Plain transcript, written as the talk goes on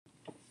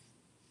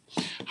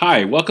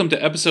Hi, welcome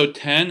to episode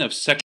 10 of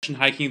Section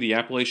Hiking the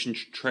Appalachian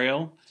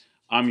Trail.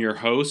 I'm your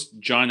host,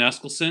 John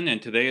Eskelson, and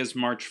today is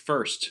March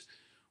 1st,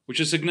 which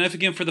is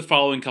significant for the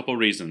following couple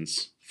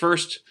reasons.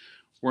 First,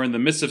 we're in the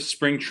midst of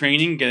spring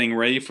training, getting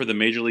ready for the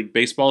Major League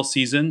Baseball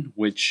season,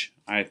 which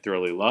I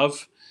thoroughly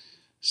love.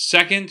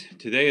 Second,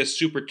 today is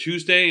Super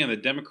Tuesday, and the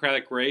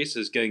Democratic race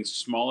is getting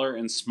smaller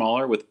and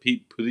smaller with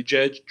Pete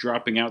Buttigieg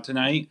dropping out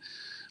tonight,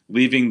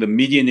 leaving the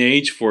median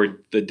age for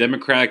the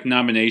Democratic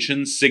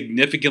nomination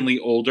significantly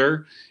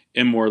older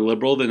and more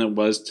liberal than it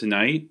was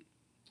tonight.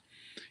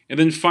 And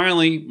then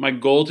finally, my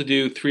goal to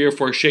do 3 or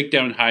 4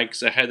 shakedown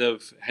hikes ahead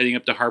of heading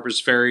up to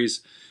Harper's Ferries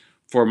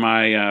for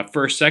my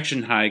first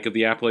section hike of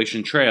the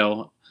Appalachian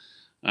Trail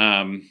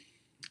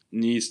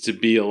needs to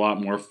be a lot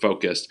more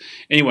focused.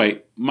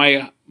 Anyway,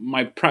 my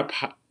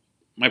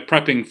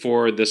prepping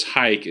for this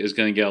hike is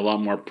going to get a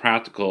lot more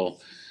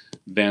practical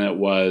than it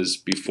was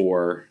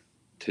before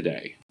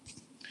today.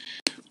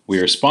 We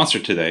are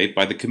sponsored today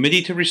by the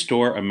Committee to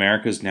Restore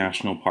America's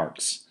National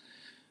Parks.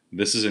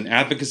 This is an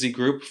advocacy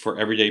group for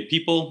everyday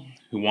people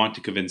who want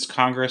to convince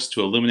Congress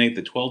to eliminate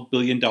the $12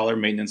 billion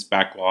maintenance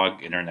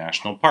backlog in our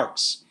national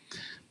parks.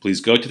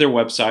 Please go to their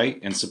website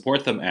and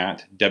support them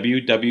at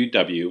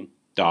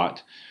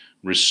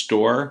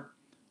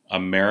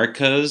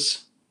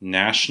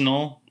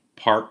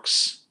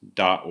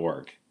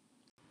www.restoreamericasnationalparks.org.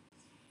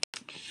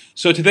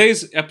 So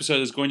today's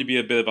episode is going to be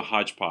a bit of a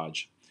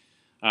hodgepodge.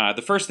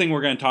 The first thing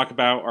we're going to talk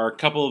about are a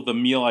couple of the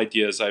meal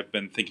ideas I've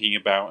been thinking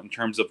about in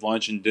terms of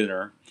lunch and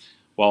dinner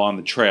while on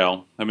the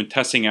trail. I've been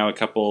testing out a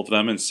couple of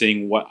them and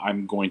seeing what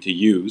I'm going to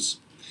use.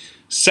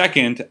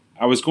 Second,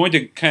 I was going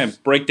to kind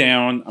of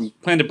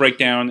plan to break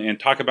down and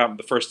talk about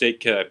the first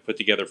aid kit I put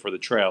together for the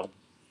trail.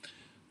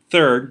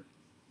 Third,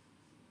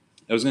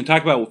 I was going to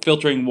talk about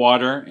filtering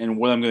water and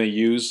what I'm going to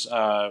use,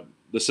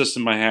 the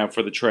system I have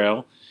for the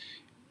trail.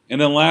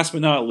 And then last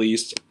but not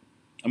least,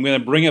 I'm going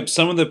to bring up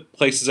some of the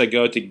places I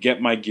go to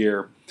get my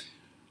gear.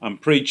 I'm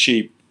pretty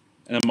cheap,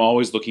 and I'm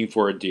always looking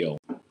for a deal.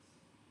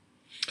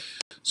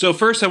 So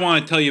first I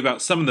want to tell you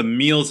about some of the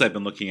meals I've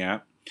been looking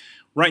at.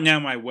 Right now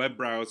my web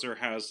browser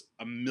has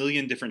a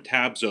million different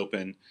tabs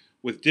open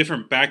with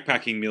different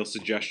backpacking meal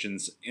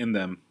suggestions in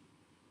them.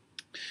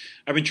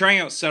 I've been trying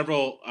out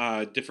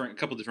a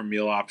couple different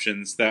meal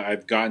options that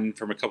I've gotten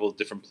from a couple of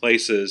different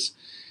places,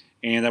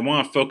 and I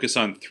want to focus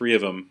on 3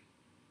 of them.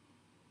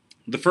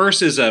 The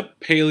first is a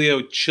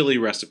paleo chili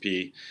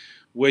recipe,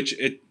 which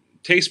it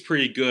tastes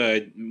pretty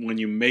good when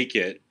you make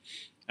it.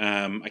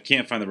 I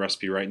can't find the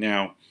recipe right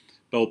now,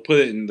 but we'll put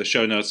it in the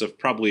show notes of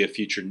probably a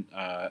future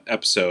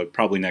episode,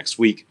 probably next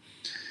week.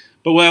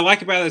 But what I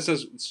like about it is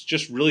it's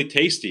just really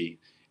tasty.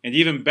 And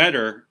even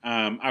better,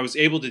 I was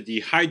able to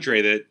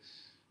dehydrate it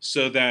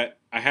so that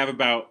I have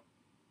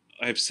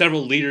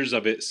several liters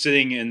of it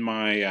sitting in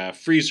my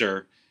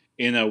freezer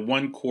in a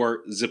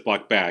 1-quart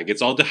Ziploc bag.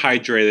 It's all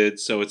dehydrated,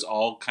 so it's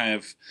all kind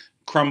of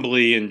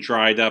crumbly and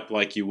dried up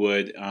like you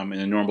would in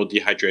a normal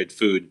dehydrated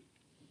food.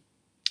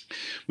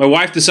 My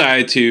wife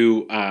decided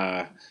to...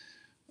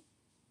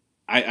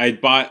 I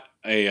bought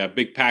a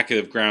big packet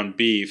of ground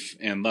beef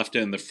and left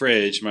it in the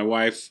fridge. My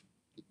wife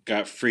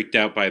got freaked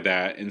out by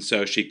that, and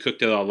so she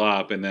cooked it all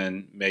up and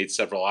then made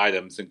several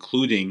items,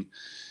 including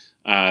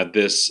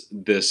this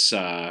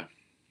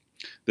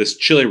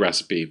chili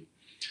recipe.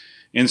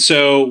 And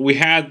so we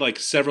had like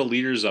several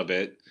liters of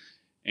it,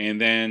 and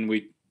then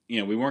we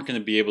weren't going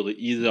to be able to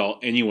eat it all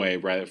anyway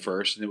right at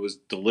first, and it was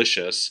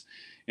delicious,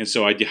 and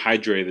so I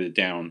dehydrated it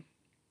down.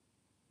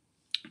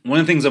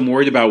 One of the things I'm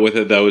worried about with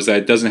it, though, is that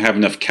it doesn't have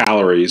enough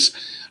calories.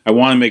 I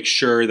want to make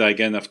sure that I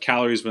get enough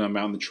calories when I'm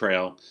out on the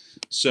trail.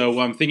 So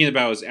what I'm thinking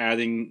about is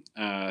adding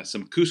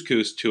some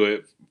couscous to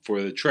it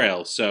for the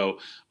trail. So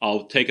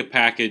I'll take a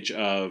package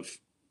of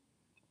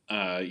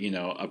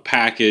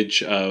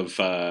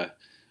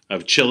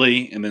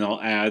chili, and then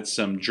I'll add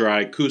some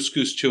dry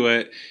couscous to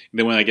it. And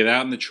then when I get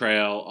out on the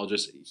trail, I'll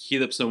just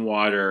heat up some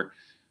water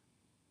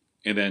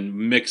and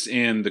then mix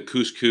in the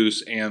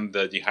couscous and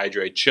the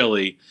dehydrated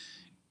chili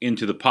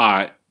into the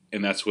pot,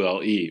 and that's what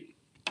I'll eat.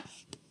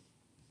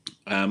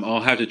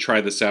 I'll have to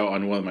try this out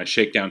on one of my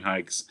shakedown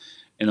hikes,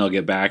 and I'll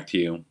get back to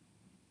you.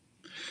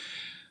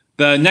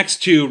 The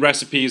next 2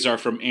 recipes are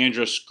from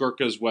Andros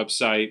Gurka's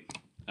website.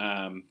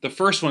 The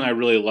first one I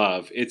really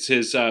love. It's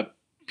his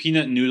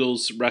peanut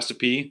noodles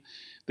recipe.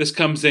 This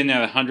comes in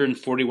at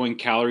 141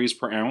 calories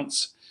per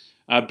ounce.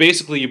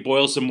 Basically, you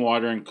boil some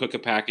water and cook a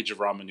package of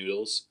ramen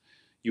noodles.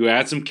 You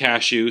add some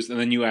cashews, and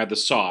then you add the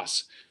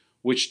sauce,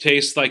 which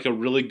tastes like a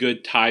really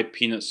good Thai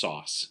peanut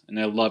sauce, and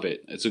I love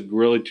it. It's a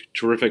really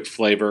terrific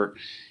flavor,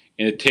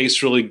 and it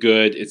tastes really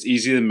good. It's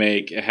easy to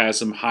make. It has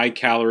some high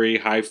calorie,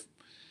 high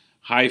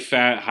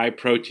fat, high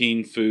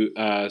protein food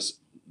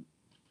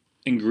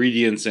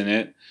ingredients in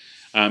it.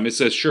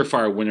 It's a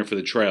surefire winner for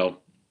the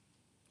trail.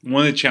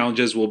 One of the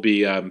challenges will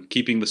be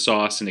keeping the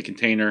sauce in a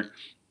container.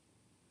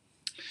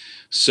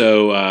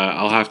 So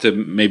I'll have to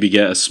maybe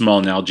get a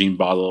small Nalgene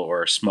bottle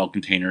or a small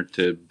container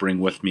to bring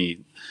with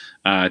me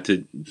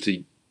to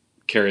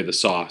carry the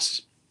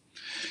sauce.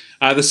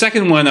 The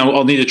second one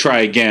I'll need to try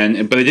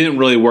again, but it didn't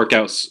really work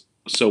out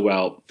so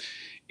well.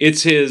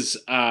 It's his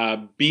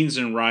beans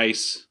and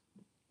rice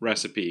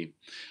recipe.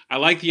 I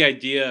like the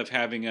idea of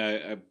having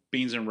a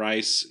beans and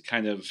rice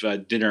kind of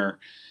dinner.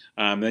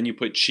 Then you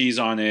put cheese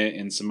on it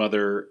and some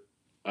other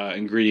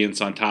ingredients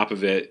on top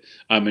of it,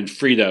 and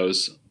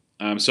Fritos.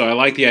 So I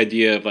like the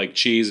idea of like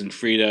cheese and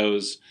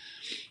Fritos,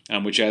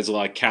 which adds a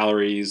lot of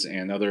calories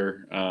and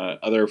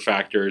other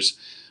factors,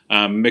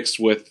 mixed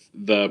with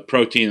the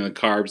protein and the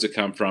carbs that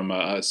come from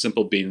a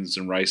simple beans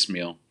and rice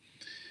meal.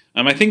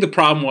 I think the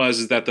problem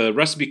is that the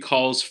recipe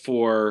calls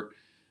for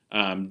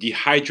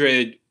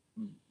dehydrated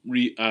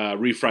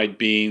refried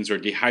beans or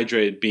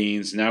dehydrated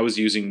beans, and I was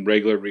using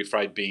regular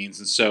refried beans,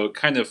 and so it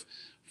kind of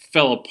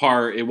fell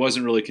apart. It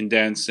wasn't really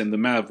condensed, and the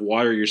amount of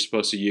water you're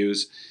supposed to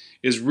use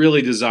is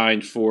really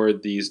designed for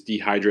these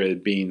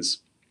dehydrated beans.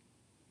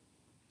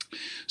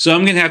 So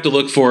I'm going to have to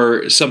look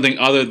for something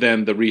other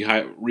than the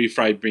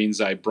refried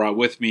beans I brought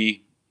with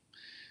me.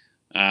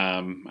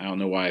 I don't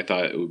know why I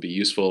thought it would be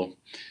useful.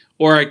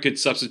 Or I could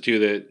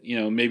substitute it,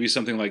 maybe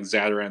something like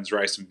Zatarain's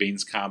rice and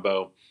beans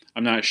combo.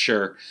 I'm not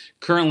sure.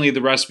 Currently,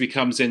 the recipe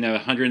comes in at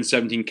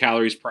 117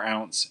 calories per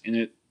ounce,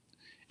 and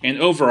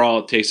overall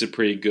it tasted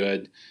pretty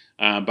good.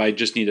 But I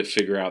just need to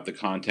figure out the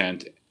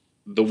content,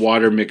 the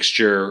water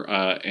mixture,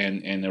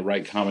 and the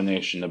right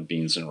combination of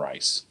beans and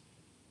rice.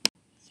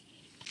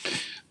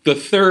 The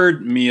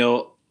third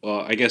meal,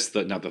 well, I guess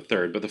not the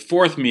third, but the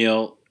fourth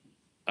meal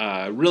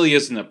really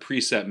isn't a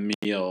preset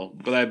meal,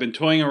 but I've been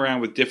toying around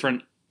with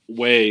different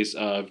ways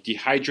of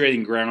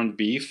dehydrating ground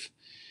beef,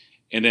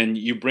 and then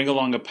you bring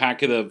along a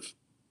packet of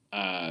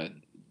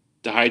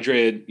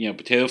dehydrated,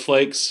 potato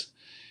flakes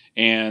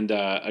and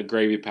a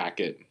gravy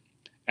packet.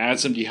 Add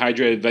some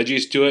dehydrated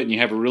veggies to it, and you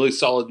have a really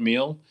solid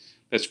meal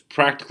that's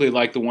practically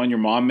like the one your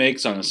mom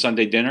makes on a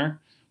Sunday dinner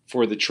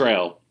for the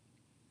trail.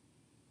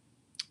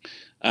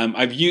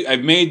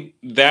 I've made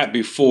that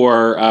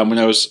before when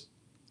I was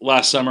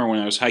last summer when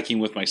I was hiking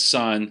with my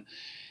son,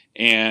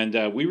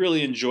 and we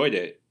really enjoyed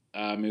it.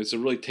 It was a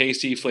really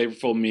tasty,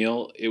 flavorful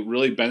meal. It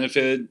really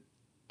benefited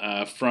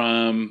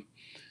from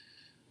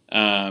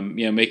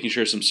making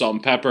sure some salt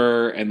and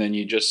pepper, and then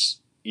you just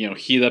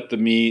heat up the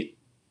meat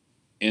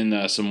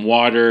in some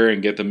water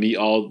and get the meat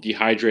all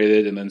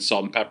dehydrated, and then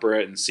salt and pepper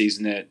it and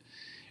season it,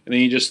 and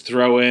then you just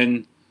throw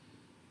in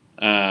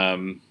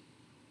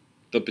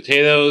the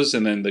potatoes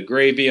and then the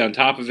gravy on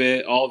top of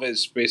it. All of it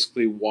is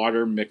basically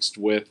water mixed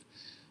with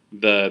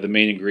the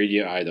main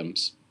ingredient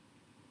items.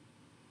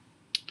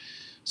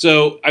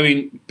 So,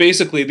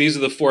 basically these are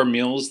the four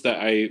meals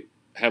that I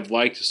have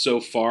liked so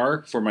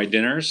far for my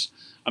dinners.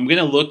 I'm going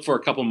to look for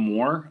a couple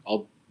more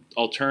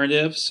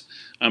alternatives,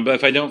 but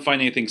if I don't find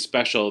anything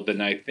special,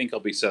 then I think I'll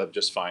be set up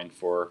just fine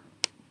for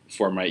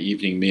my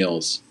evening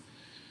meals.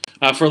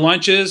 For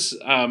lunches,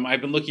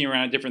 I've been looking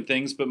around at different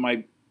things, but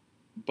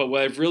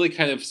what I've really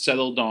kind of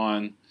settled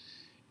on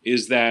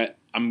is that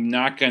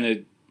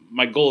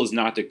my goal is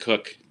not to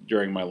cook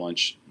during my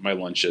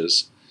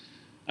lunches.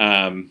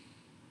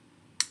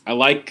 I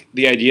like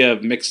the idea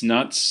of mixed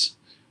nuts,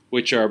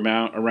 which are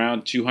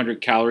around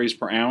 200 calories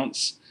per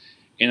ounce.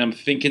 And I'm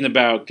thinking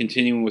about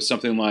continuing with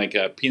something like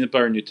peanut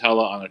butter and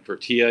Nutella on a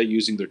tortilla,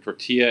 using the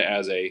tortilla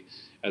as a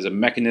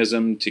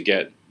mechanism to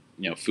get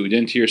food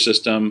into your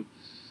system.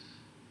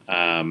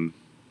 I'm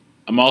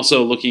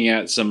also looking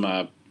at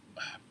some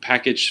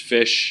packaged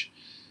fish.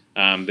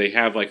 They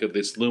have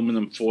this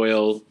aluminum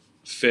foil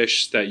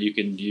fish that you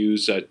can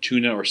use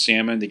tuna or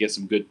salmon to get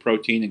some good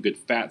protein and good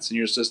fats in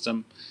your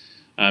system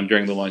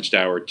during the lunch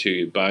hour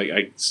too. But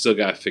I still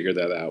got to figure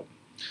that out.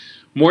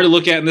 More to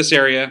look at in this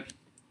area.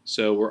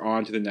 So we're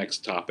on to the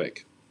next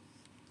topic.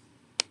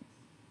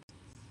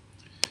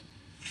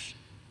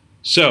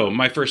 So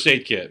my first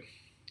aid kit.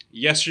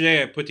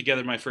 Yesterday I put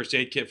together my first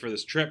aid kit for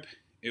this trip.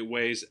 It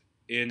weighs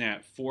in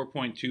at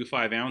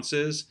 4.25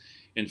 ounces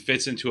and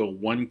fits into a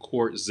 1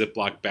 quart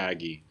Ziploc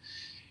baggie.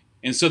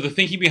 And so the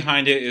thinking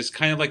behind it is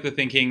kind of like the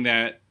thinking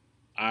that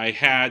I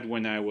had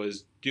when I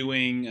was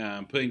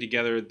putting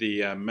together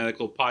the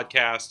medical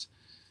podcast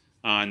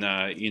on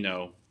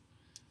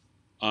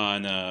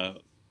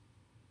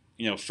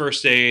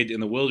first aid in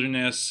the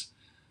wilderness.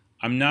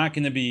 I'm not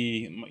going to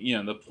be,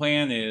 the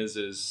plan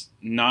is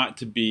not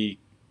to be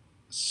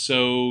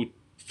so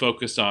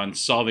focused on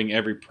solving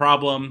every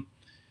problem,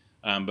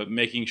 but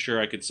making sure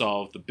I could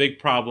solve the big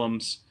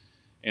problems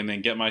and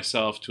then get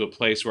myself to a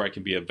place where I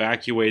can be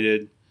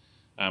evacuated,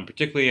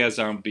 particularly as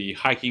I'll be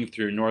hiking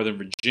through Northern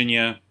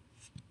Virginia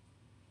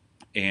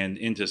and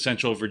into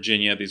Central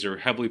Virginia. These are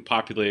heavily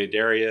populated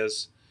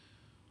areas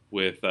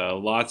with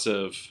lots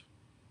of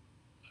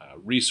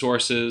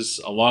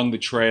resources along the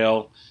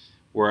trail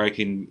where I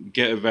can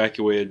get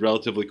evacuated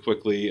relatively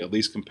quickly, at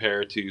least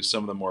compared to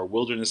some of the more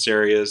wilderness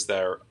areas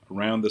that are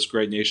around this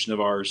great nation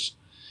of ours.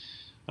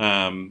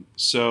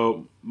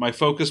 So my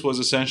focus was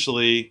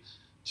essentially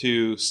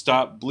to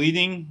stop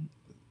bleeding,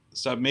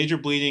 stop major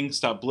bleeding,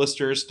 stop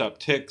blisters, stop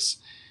ticks,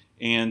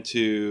 and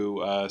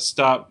to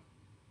stop,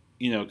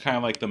 kind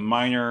of like the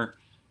minor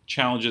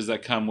challenges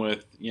that come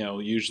with,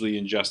 usually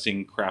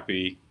ingesting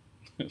crappy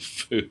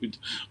food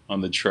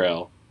on the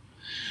trail.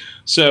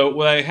 So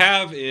what I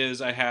have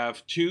is I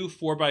have two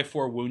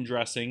 4x4 wound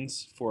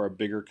dressings for a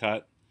bigger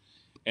cut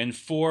and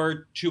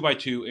four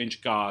 2x2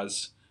 inch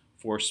gauze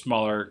for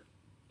smaller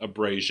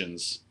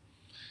abrasions.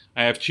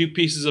 I have two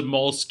pieces of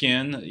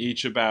moleskin,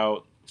 each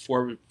about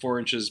 4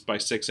 inches by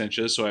 6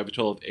 inches, so I have a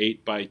total of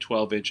 8 by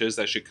 12 inches.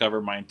 That should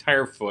cover my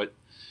entire foot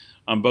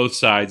on both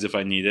sides if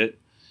I need it.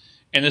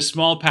 And a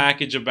small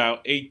package of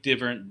about 8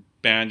 different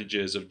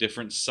bandages of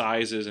different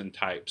sizes and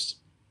types.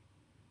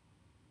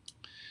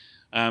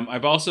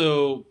 I've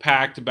also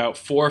packed about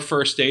 4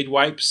 first aid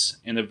wipes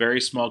and a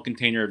very small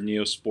container of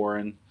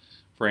Neosporin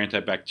for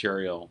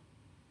antibacterial.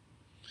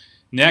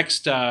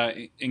 Next,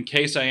 in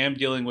case I am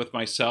dealing with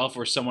myself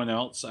or someone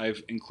else,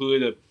 I've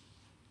included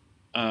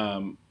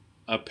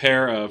a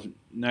pair of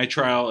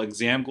nitrile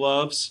exam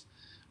gloves.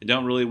 I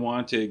don't really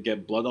want to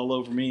get blood all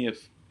over me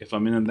if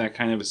I'm in that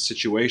kind of a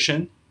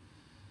situation.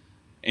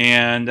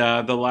 And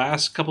the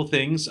last couple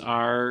things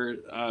are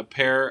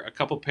a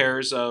couple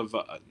pairs of,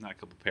 not a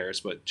couple pairs,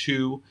 but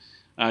two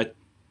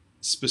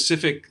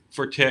specific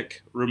for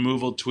tick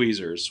removal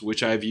tweezers,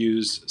 which I've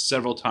used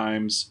several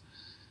times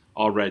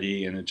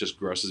already, and it just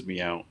grosses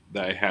me out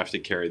that I have to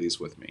carry these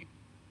with me.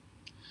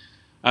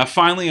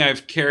 Finally,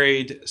 I've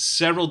carried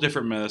several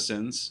different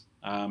medicines,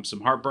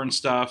 some heartburn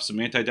stuff, some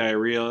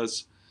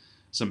anti-diarrheas,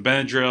 some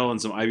Benadryl,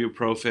 and some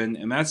ibuprofen,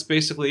 and that's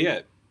basically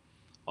it.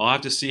 I'll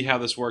have to see how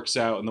this works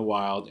out in the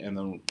wild and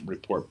then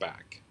report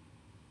back.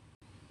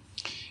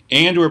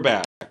 And we're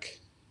back.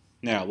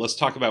 Now, let's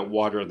talk about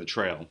water on the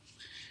trail.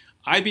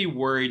 I'd be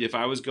worried if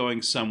I was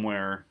going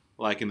somewhere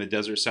like in the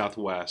desert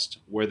Southwest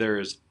where there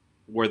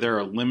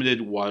are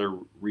limited water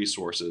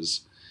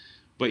resources.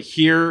 But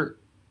here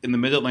in the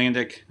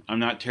Mid-Atlantic, I'm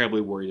not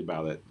terribly worried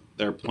about it.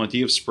 There are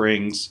plenty of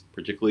springs,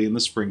 particularly in the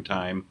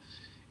springtime,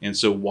 and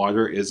so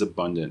water is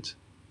abundant.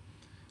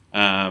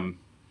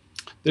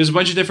 There's a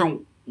bunch of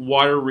different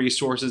water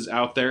resources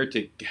out there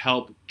to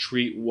help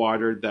treat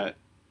water that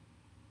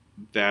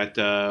I'm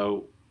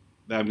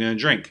going to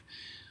drink.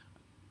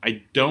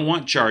 I don't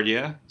want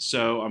Giardia,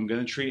 so I'm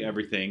going to treat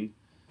everything.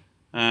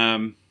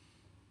 But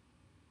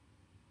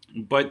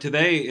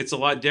today it's a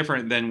lot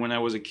different than when I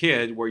was a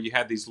kid, where you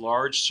had these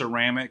large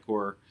ceramic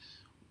or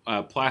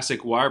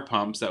plastic water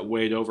pumps that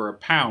weighed over a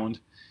pound,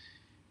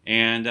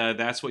 and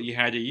that's what you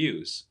had to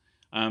use.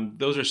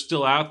 Those are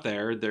still out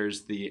there.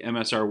 There's the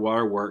MSR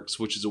Waterworks,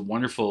 which is a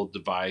wonderful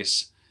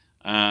device,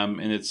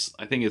 and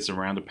I think it's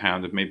around a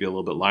pound, if maybe a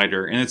little bit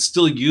lighter, and it's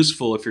still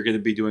useful if you're going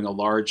to be doing a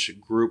large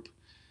group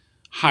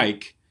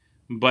hike.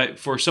 But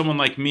for someone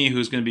like me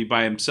who's going to be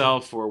by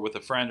himself or with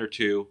a friend or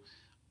two,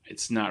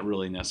 it's not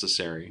really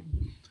necessary.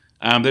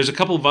 There's a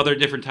couple of other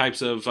different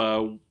types of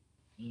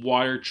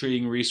water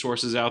treating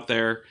resources out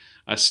there.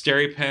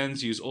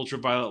 SteriPens use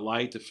ultraviolet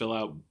light to fill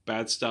out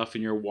bad stuff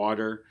in your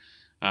water,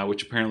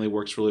 which apparently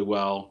works really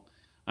well.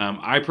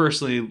 I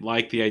personally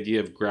like the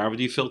idea of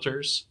gravity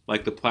filters,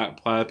 like the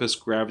Platypus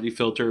gravity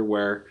filter,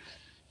 where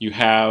you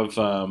have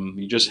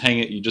you just hang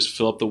it, you just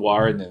fill up the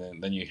water,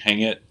 and then you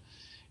hang it,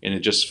 and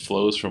it just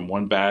flows from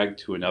one bag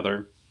to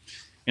another.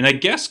 And I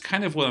guess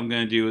kind of what I'm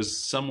going to do is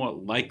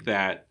somewhat like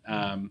that.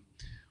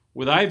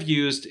 What I've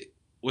used,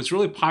 what's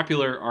really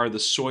popular are the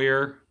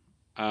Sawyer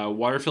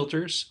water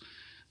filters.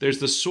 There's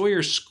the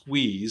Sawyer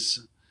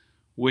Squeeze,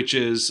 which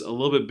is a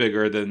little bit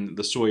bigger than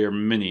the Sawyer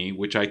Mini,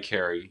 which I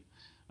carry.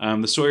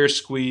 The Sawyer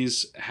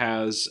Squeeze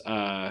has, is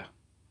a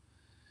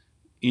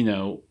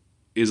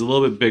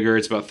little bit bigger.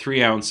 It's about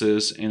 3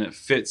 ounces, and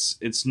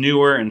it's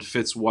newer and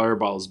fits water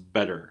bottles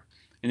better.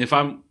 And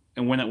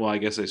I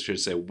guess I should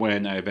say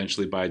when I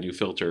eventually buy a new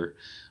filter,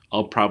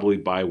 I'll probably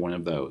buy one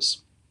of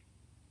those.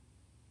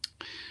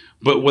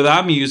 But what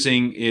I'm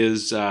using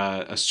is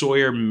a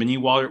Sawyer mini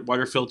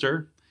water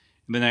filter.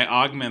 And then I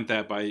augment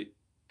that by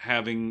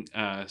having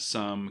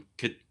some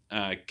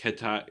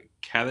Katadyn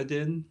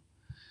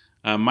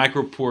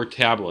micropore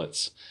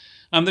tablets.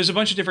 There's a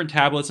bunch of different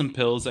tablets and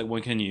pills that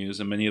one can use,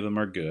 and many of them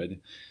are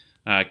good.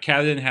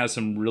 Katadyn has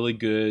some really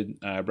good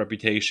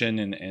reputation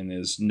and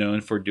is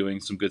known for doing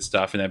some good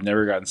stuff, and I've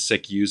never gotten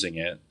sick using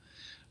it.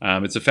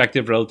 It's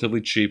effective, relatively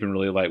cheap, and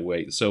really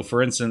lightweight. So,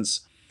 for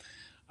instance,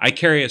 I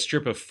carry a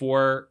strip of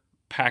 4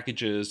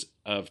 packages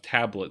of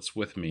tablets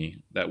with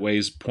me that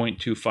weighs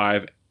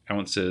 0.25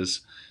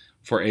 ounces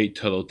for 8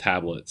 total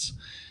tablets.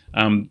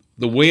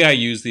 The way I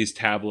use these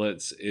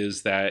tablets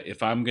is that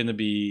if I'm going to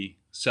be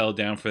settled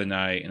down for the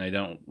night and I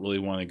don't really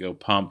want to go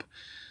pump,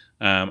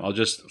 I'll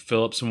just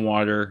fill up some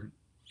water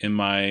in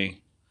my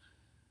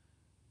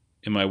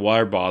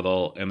water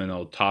bottle, and then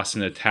I'll toss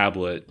in a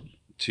tablet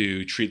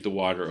to treat the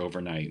water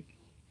overnight.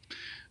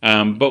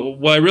 But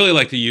what I really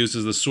like to use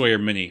is the Sawyer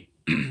Mini.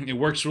 It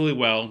works really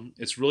well.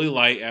 It's really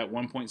light at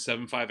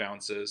 1.75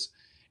 ounces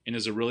and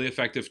is a really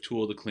effective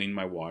tool to clean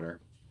my water.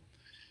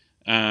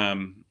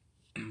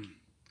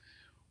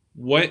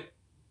 What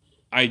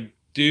I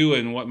do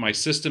and what my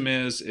system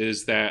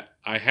is that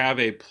I have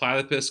a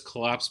Platypus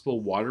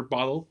collapsible water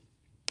bottle,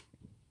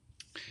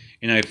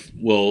 and I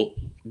will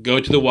go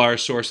to the water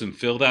source and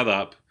fill that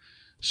up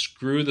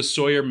screw the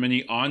Sawyer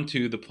Mini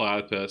onto the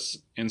platypus,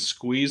 and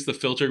squeeze the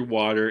filtered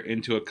water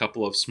into a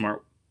couple of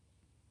smart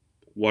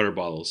water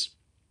bottles.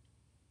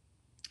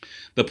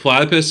 The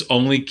platypus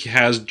only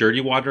has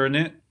dirty water in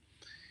it,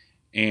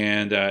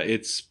 and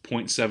it's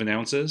 0.7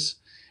 ounces.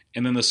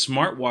 And then the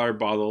smart water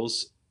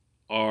bottles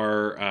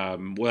are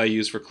what I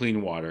use for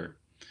clean water.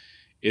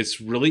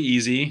 It's really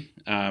easy,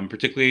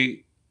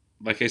 particularly,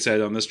 like I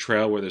said, on this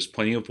trail where there's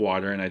plenty of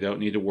water and I don't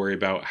need to worry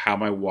about how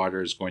my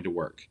water is going to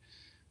work.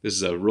 This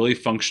is a really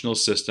functional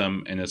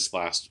system, and it's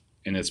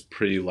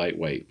pretty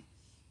lightweight.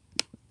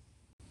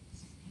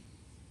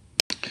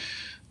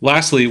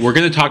 Lastly, we're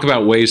going to talk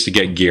about ways to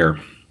get gear.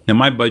 Now,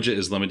 my budget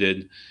is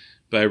limited,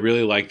 but I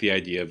really like the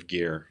idea of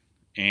gear.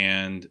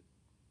 And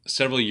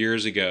several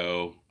years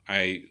ago,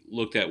 I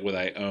looked at what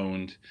I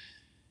owned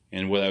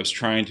and what I was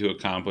trying to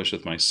accomplish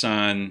with my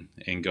son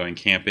and going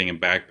camping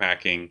and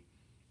backpacking.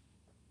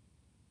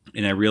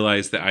 And I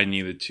realized that I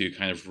needed to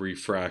kind of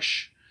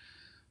refresh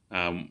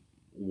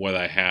what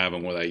I have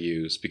and what I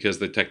use, because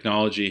the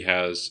technology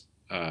has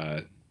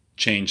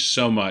changed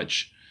so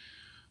much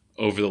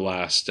over the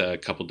last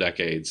couple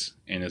decades,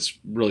 and it's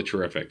really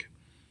terrific.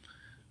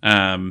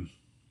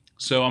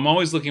 So I'm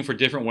always looking for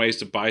different ways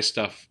to buy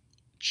stuff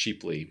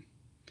cheaply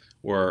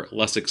or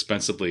less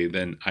expensively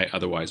than I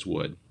otherwise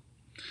would.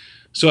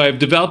 So I've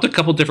developed a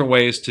couple different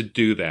ways to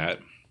do that.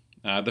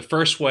 The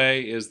first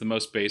way is the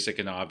most basic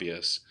and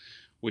obvious,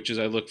 which is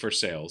I look for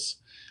sales.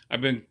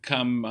 I've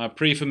become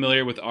pretty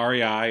familiar with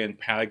REI and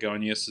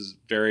Patagonia's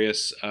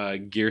various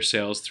gear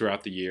sales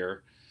throughout the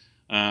year.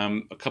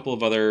 A couple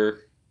of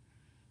other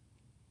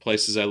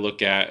places I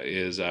look at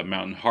is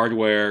Mountain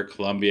Hardwear,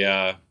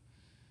 Columbia,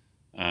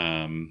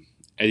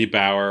 Eddie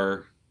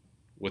Bauer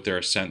with their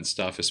Ascent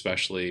stuff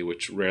especially,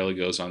 which rarely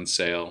goes on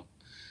sale,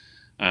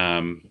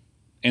 and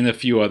a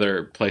few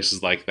other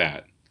places like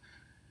that.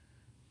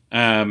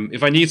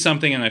 If I need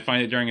something and I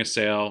find it during a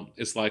sale,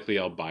 it's likely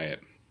I'll buy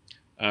it.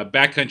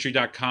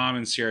 Backcountry.com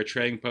and Sierra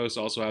Trading Post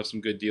also have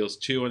some good deals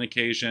too on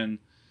occasion,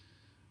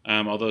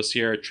 although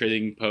Sierra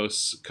Trading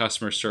Post's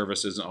customer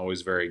service isn't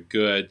always very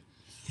good,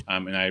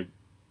 and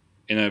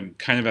I'm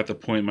kind of at the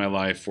point in my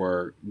life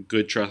where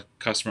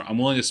customer, I'm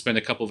willing to spend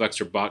a couple of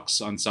extra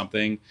bucks on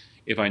something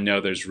if I know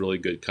there's really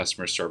good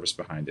customer service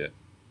behind it.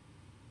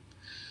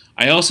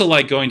 I also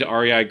like going to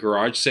REI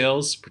garage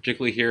sales,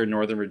 particularly here in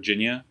Northern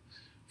Virginia.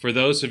 For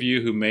those of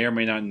you who may or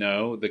may not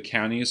know, the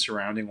counties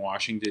surrounding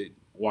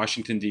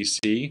Washington,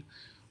 D.C.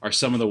 are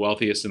some of the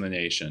wealthiest in the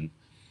nation,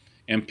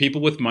 and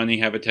people with money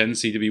have a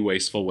tendency to be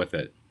wasteful with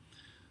it.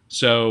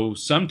 So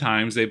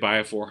sometimes they buy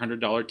a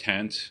 $400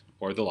 tent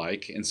or the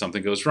like, and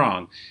something goes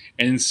wrong.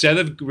 And instead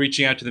of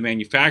reaching out to the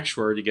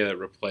manufacturer to get it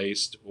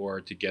replaced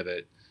or to get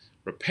it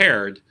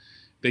repaired,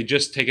 they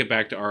just take it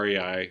back to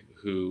REI,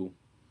 who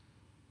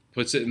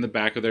puts it in the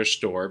back of their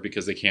store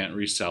because they can't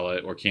resell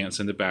it or can't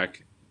send it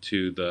back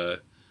to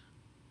the,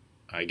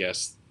 I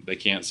guess they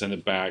can't send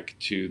it back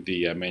to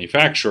the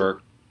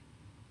manufacturer.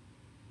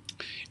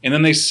 And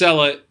then they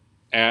sell it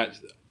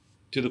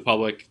to the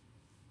public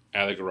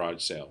at a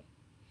garage sale.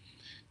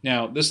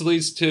 Now, this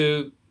leads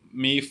to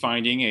me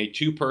finding a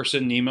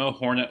two-person Nemo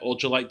Hornet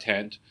Ultralight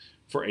tent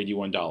for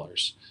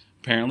 $81.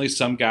 Apparently,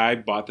 some guy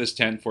bought this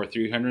tent for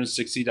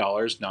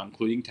 $360, not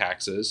including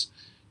taxes,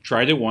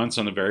 tried it once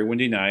on a very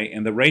windy night,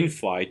 and the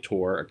rainfly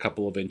tore a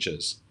couple of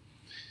inches.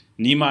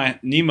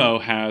 Nemo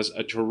has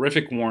a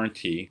terrific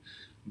warranty,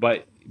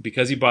 but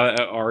because he bought it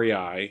at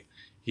REI,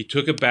 he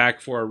took it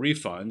back for a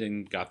refund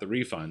and got the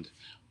refund.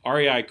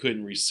 REI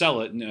couldn't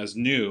resell it as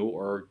new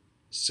or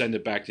send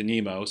it back to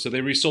Nemo, so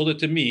they resold it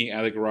to me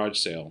at a garage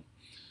sale.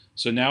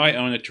 So now I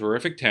own a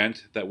terrific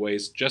tent that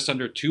weighs just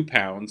under 2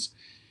 pounds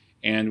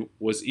and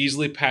was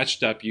easily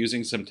patched up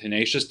using some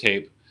tenacious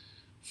tape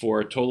for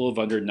a total of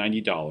under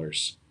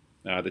 $90.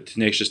 The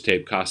tenacious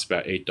tape costs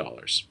about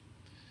 $8.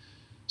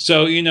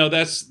 So,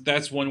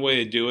 that's one way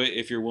to do it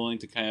if you're willing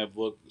to kind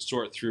of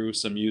sort through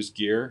some used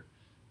gear.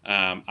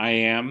 I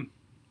am,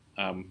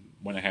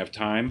 when I have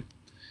time.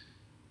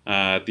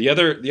 The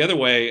other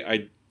way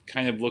I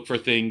kind of look for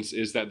things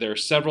is that there are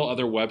several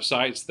other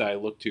websites that I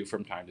look to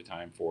from time to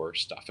time for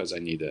stuff as I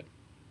need it.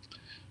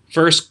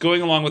 First,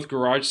 going along with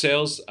garage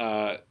sales,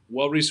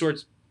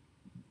 well-resourced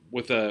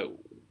with the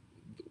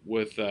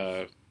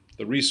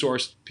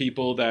resourced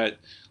people that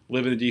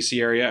live in the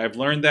DC area. I've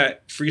learned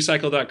that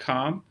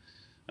freecycle.com,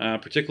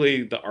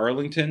 particularly the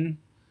Arlington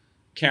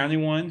County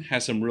one,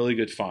 has some really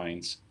good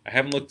finds. I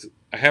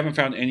haven't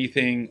found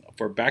anything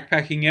for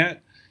backpacking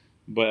yet,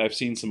 but I've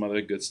seen some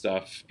other good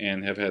stuff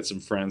and have had some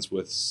friends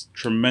with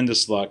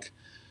tremendous luck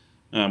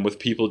with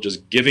people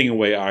just giving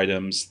away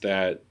items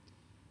that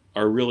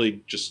are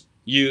really just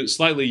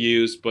slightly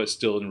used but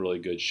still in really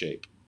good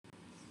shape.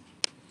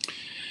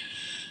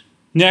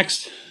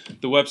 Next,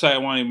 the website I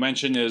want to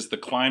mention is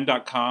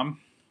theclimb.com,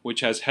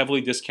 which has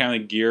heavily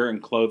discounted gear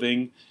and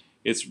clothing.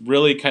 It's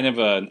really kind of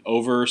an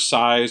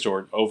oversized or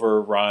an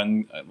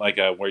overrun, like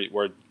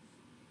where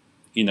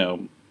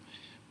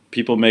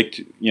people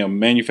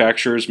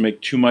manufacturers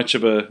make too much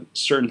of a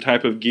certain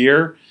type of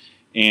gear,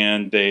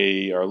 and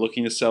they are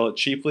looking to sell it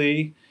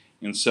cheaply,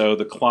 And so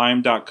the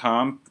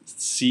climb.com,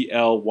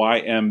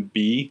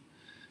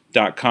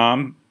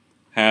 CLYMB.com,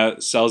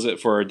 sells it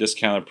for a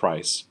discounted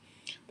price.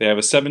 They have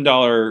a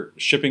 $7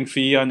 shipping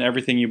fee on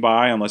everything you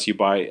buy, unless you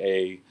buy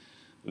a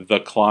The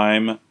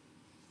Climb,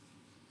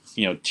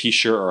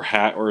 t-shirt or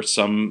hat or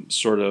some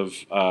sort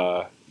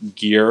of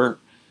gear.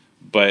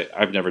 But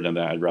I've never done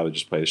that. I'd rather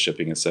just pay the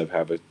shipping instead of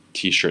have a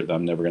t-shirt that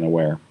I'm never going to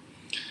wear.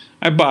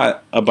 I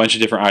bought a bunch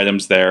of different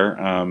items there.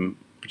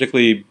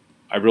 Particularly,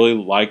 I really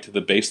liked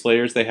the base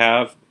layers they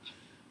have.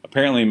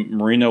 Apparently,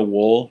 merino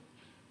wool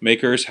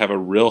makers have a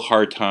real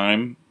hard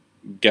time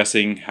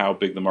guessing how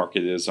big the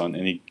market is on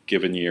any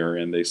given year,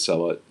 and they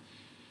sell it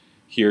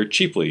here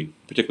cheaply,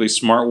 particularly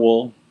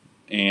Smartwool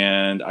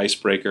and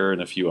Icebreaker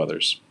and a few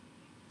others.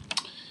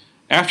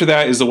 After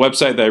that is the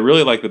website that I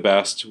really like the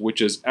best,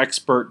 which is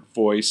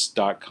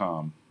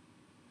expertvoice.com.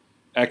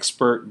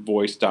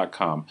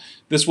 Expertvoice.com.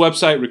 This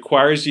website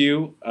requires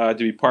you to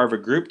be part of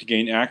a group to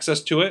gain access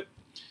to it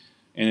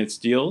and its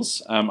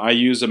deals. I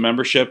use a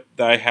membership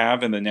that I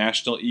have in the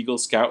National Eagle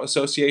Scout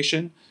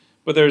Association,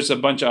 but there's a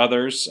bunch of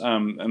others,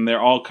 and they're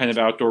all kind of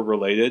outdoor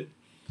related.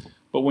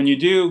 But when you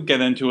do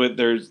get into it,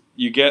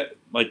 you get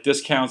like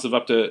discounts of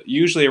up to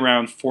usually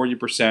around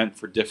 40%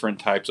 for different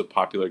types of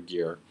popular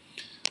gear.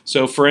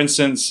 So, for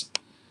instance,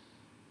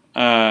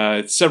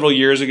 several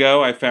years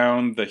ago, I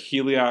found the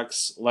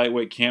Heliox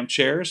lightweight camp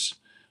chairs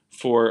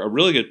for a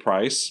really good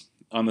price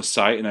on the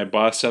site, and I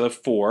bought a set of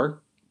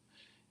 4,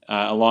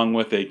 along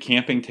with a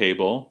camping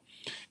table.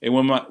 And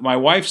when my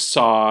wife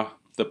saw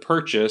the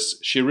purchase,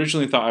 she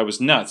originally thought I was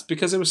nuts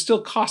because it was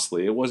still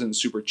costly. It wasn't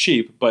super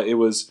cheap, but it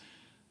was,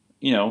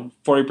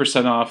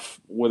 40%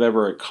 off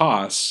whatever it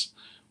costs,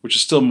 which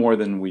is still more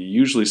than we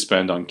usually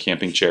spend on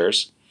camping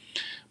chairs.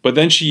 But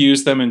then she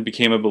used them and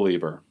became a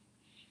believer.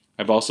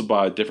 I've also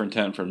bought a different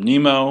tent from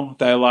Nemo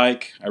that I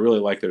like. I really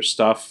like their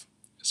stuff,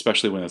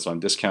 especially when it's on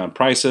discounted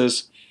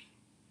prices.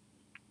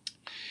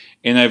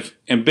 And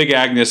Big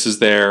Agnes is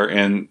there,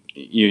 and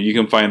you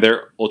can find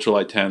their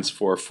ultralight tents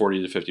for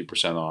 40 to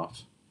 50%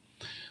 off.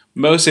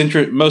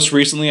 Most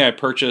recently, I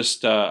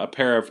purchased a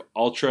pair of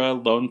Ultra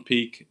Lone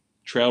Peak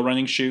trail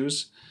running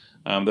shoes.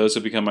 Those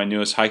have become my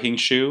newest hiking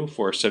shoe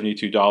for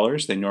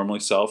 $72. They normally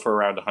sell for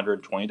around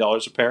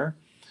 $120 a pair.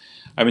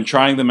 I've been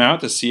trying them out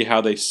to see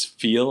how they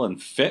feel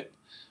and fit.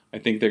 I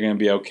think they're going to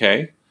be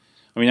okay.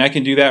 I mean, I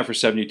can do that for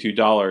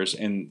 $72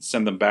 and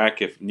send them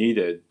back if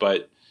needed,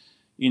 but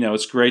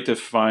it's great to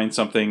find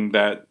something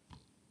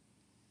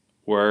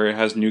where it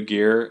has new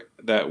gear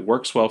that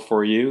works well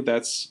for you.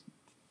 That's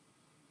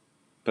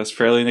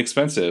fairly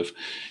inexpensive.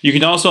 You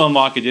can also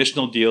unlock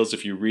additional deals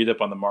if you read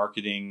up on the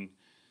marketing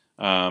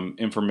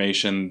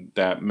information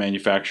that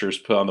manufacturers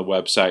put on the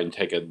website and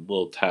take a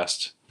little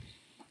test,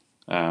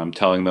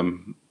 telling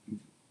them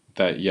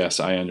that, yes,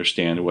 I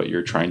understand what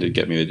you're trying to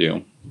get me to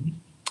do.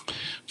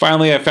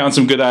 Finally, I found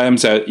some good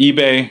items at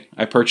eBay.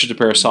 I purchased a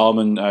pair of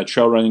Salomon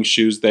trail running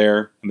shoes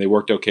there, and they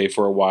worked okay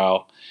for a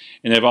while.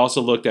 And I've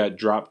also looked at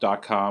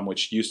Drop.com,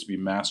 which used to be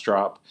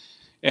Massdrop.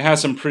 It has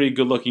some pretty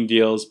good-looking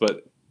deals,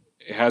 but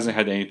it hasn't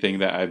had anything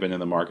that I've been in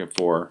the market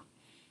for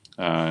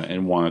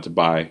and wanted to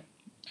buy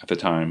at the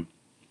time.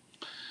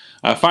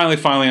 Finally,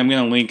 I'm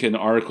going to link an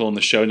article in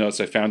the show notes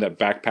I found at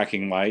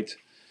Backpacking Light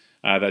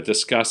that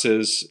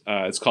discusses,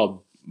 it's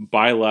called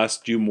Buy Less,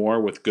 Do More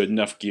with Good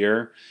Enough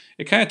Gear.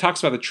 It kind of talks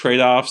about the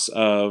trade-offs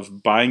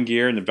of buying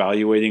gear and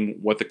evaluating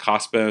what the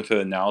cost-benefit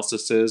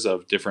analysis is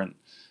of different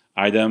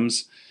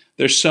items.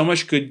 There's so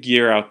much good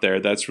gear out there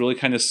that's really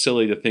kind of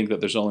silly to think that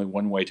there's only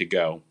one way to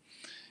go.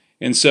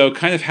 And so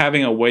kind of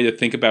having a way to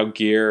think about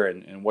gear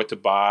and what to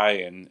buy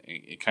and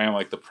kind of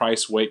like the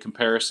price-weight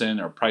comparison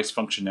or price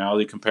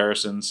functionality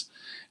comparisons.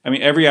 I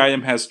mean, every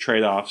item has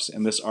trade-offs,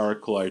 and this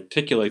article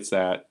articulates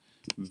that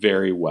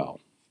very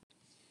well.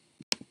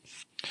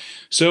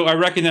 So I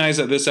recognize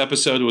that this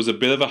episode was a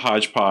bit of a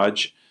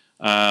hodgepodge,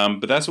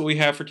 but that's what we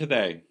have for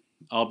today.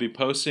 I'll be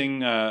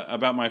posting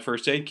about my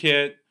first aid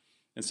kit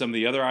and some of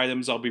the other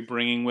items I'll be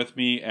bringing with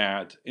me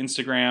at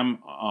Instagram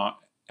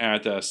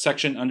at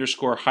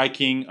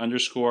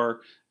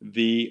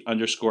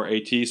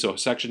section_hiking_the_AT, so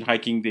section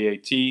hiking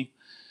DAT,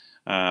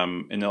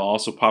 and it'll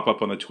also pop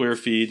up on the Twitter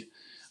feed.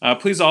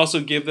 Please also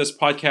give this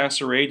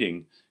podcast a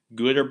rating,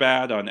 good or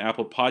bad, on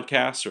Apple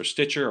Podcasts or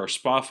Stitcher or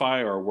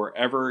Spotify or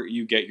wherever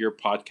you get your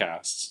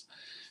podcasts.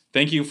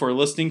 Thank you for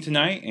listening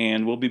tonight,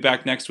 and we'll be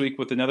back next week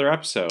with another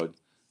episode.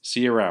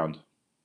 See you around.